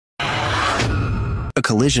A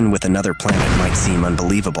collision with another planet might seem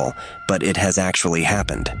unbelievable, but it has actually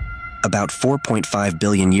happened. About 4.5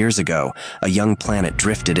 billion years ago, a young planet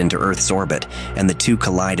drifted into Earth's orbit, and the two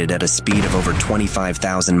collided at a speed of over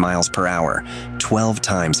 25,000 miles per hour, 12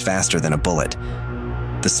 times faster than a bullet.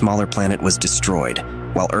 The smaller planet was destroyed,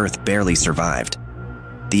 while Earth barely survived.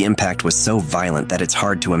 The impact was so violent that it's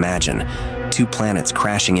hard to imagine, two planets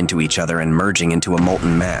crashing into each other and merging into a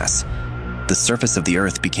molten mass. The surface of the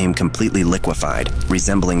Earth became completely liquefied,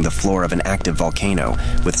 resembling the floor of an active volcano,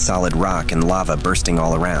 with solid rock and lava bursting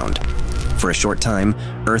all around. For a short time,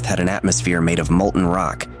 Earth had an atmosphere made of molten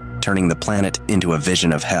rock, turning the planet into a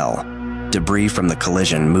vision of hell. Debris from the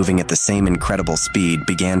collision, moving at the same incredible speed,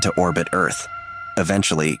 began to orbit Earth.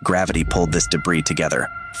 Eventually, gravity pulled this debris together,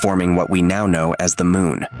 forming what we now know as the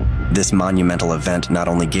Moon. This monumental event not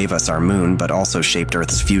only gave us our Moon, but also shaped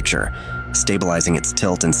Earth's future, stabilizing its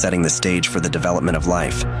tilt and setting the stage for the development of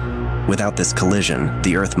life. Without this collision,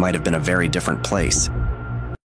 the Earth might have been a very different place.